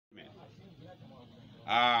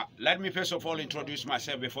Let me first of all introduce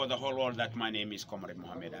myself before the whole world that my name is Comrade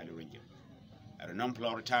Mohammed Ali Ringim, a renowned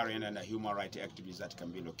proletarian and a human rights activist that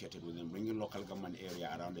can be located within Ringim local government area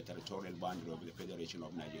around the territorial boundary of the Federation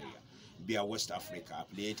of Nigeria, via West Africa,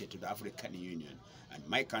 affiliated to the African Union, and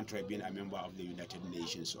my country being a member of the United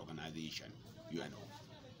Nations Organization,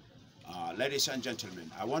 UNO. Ladies and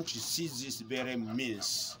gentlemen, I want to seize this very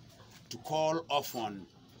means to call upon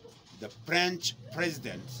the French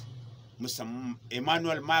President, Mr.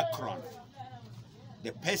 Emmanuel Macron,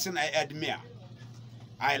 the person I admire,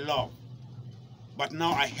 I love, but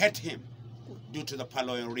now I hate him due to the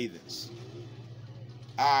following reasons.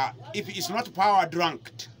 If he is not power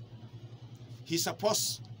drunk, he's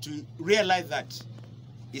supposed to realize that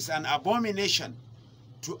it's an abomination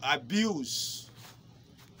to abuse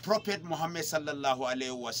Prophet Muhammad sallallahu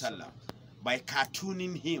alaihi wasallam by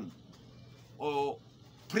cartooning him or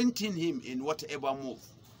printing him in whatever move.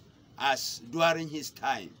 As during his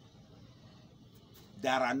time,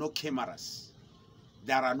 there are no cameras,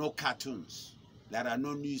 there are no cartoons, there are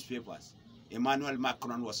no newspapers. Emmanuel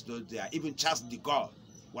Macron was not there. Even Charles de Gaulle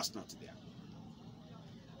was not there.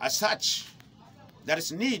 As such, there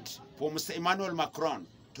is need for Mr. Emmanuel Macron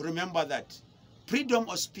to remember that freedom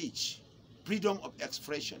of speech, freedom of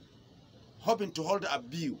expression, hoping to hold a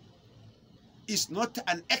view, is not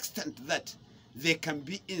an extent that they can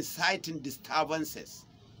be inciting disturbances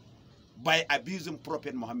by abusing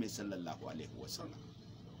Prophet Muhammad sallallahu alaihi wasallam.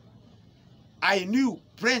 I knew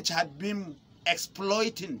French had been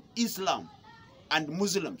exploiting Islam and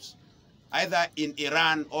Muslims, either in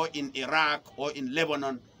Iran or in Iraq or in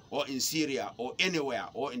Lebanon or in Syria or anywhere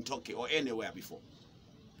or in Turkey or anywhere before.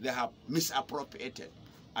 They have misappropriated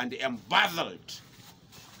and embezzled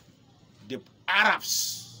the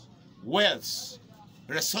Arabs' wealth,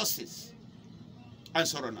 resources, and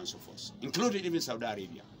so on and so forth, including even Saudi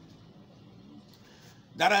Arabia.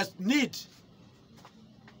 There is need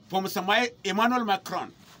for Mr. Emmanuel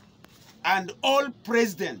Macron and all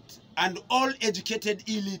presidents and all educated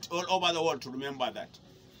elite all over the world to remember that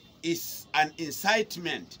it's an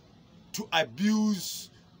incitement to abuse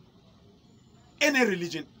any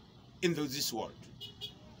religion in this world.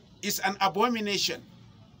 It's an abomination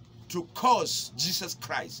to cause Jesus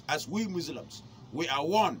Christ. As we Muslims, we are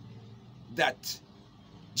warned that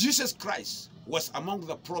Jesus Christ was among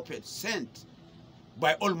the prophets sent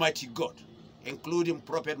by Almighty God, including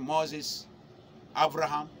Prophet Moses,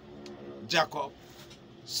 Abraham, Jacob,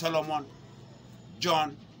 Solomon,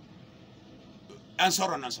 John, and so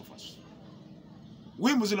on and so forth.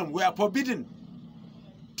 We Muslims, we are forbidden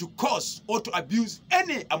to cause or to abuse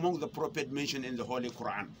any among the prophets mentioned in the Holy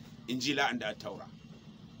Quran, Injil and the Torah.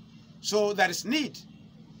 So there is need.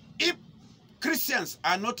 If Christians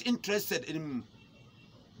are not interested in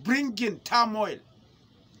bringing turmoil,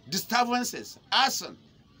 disturbances, arson,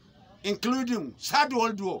 including Third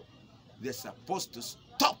World War, they're supposed to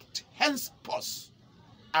stop henceforth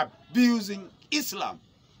abusing Islam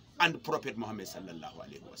and Prophet Muhammad sallallahu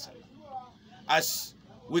alaihi wasallam. As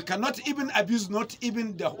we cannot even abuse not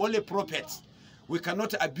even the holy prophets, we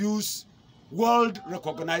cannot abuse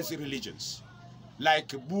world-recognized religions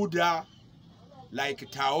like Buddha, like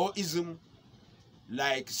Taoism,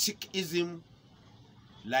 like Sikhism,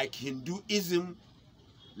 like Hinduism,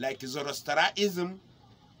 like Zoroastrianism,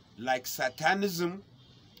 like Satanism,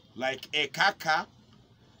 like Ekaka,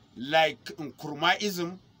 like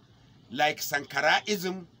Nkrumahism, like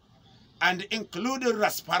Sankaraism, and including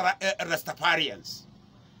Rastafarians.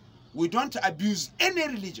 We don't abuse any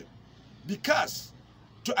religion, because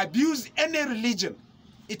to abuse any religion,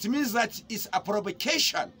 it means that it's a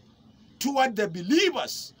provocation toward the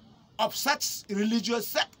believers of such religious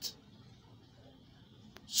sect.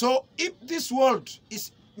 So if this world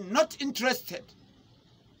is not interested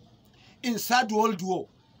in Third World War,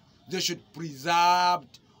 they should preserve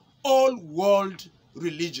all world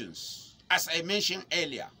religions. As I mentioned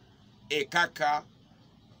earlier, Ekaka,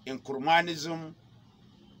 Nkrumahism,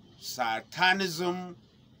 Satanism,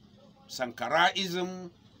 Sankaraism,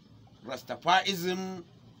 Rastafarism,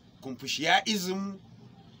 Confucianism,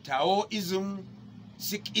 Taoism,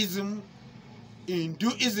 Sikhism,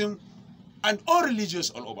 Hinduism, and all religions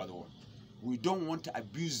all over the world. We don't want to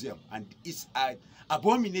abuse them, and it's an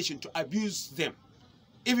abomination to abuse them.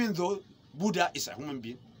 Even though Buddha is a human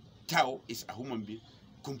being, Tao is a human being,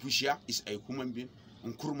 Confucius is a human being,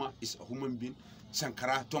 Nkrumah is a human being,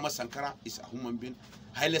 Thomas Sankara is a human being,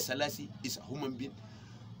 Haile Selassie is a human being.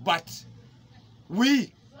 But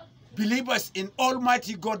we, believers in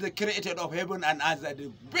Almighty God, the creator of heaven and earth,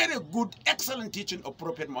 the very good, excellent teaching of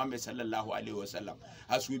Prophet Muhammad sallallahu alaihi wasallam,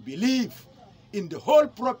 as we believe in the whole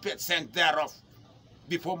prophet sent thereof,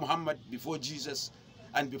 before Muhammad, before Jesus,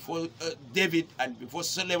 and before David, and before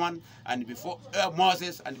Solomon, and before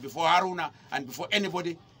Moses, and before Haruna, and before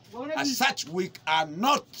anybody. As such, we are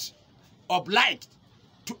not obliged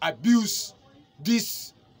to abuse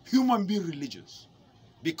these human being religions,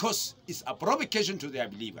 because it's a provocation to their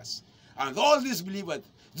believers. And all these believers,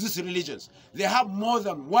 these religions, they have more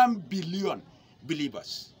than 1 billion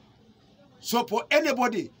believers. So for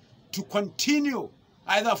anybody to continue,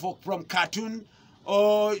 either from Cartoon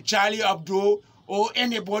or Charlie Hebdo or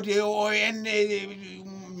anybody or any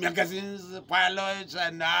magazines, pilots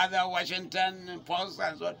and other Washington Post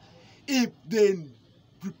and so on, if they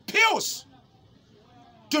refuse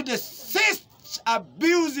to desist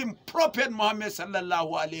abusing Prophet Muhammad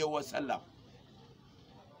sallallahu alaihi wasallam,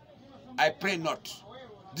 I pray not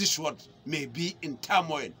this world may be in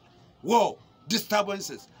turmoil, war,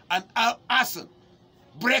 disturbances, and arson,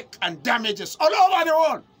 break and damages all over the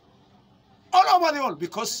world. All over the world,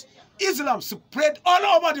 because Islam spread all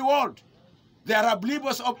over the world. There are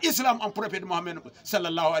believers of Islam and Prophet Muhammad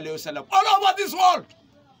sallallahu alaihi wasallam all over this world.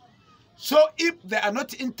 So if they are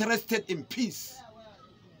not interested in peace,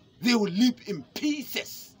 they will live in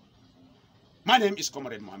pieces. My name is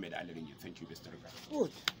Comrade Muhammad Ali Ringim. Thank you, Mr.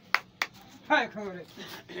 Good. Hi, Comrade.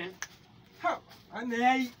 How?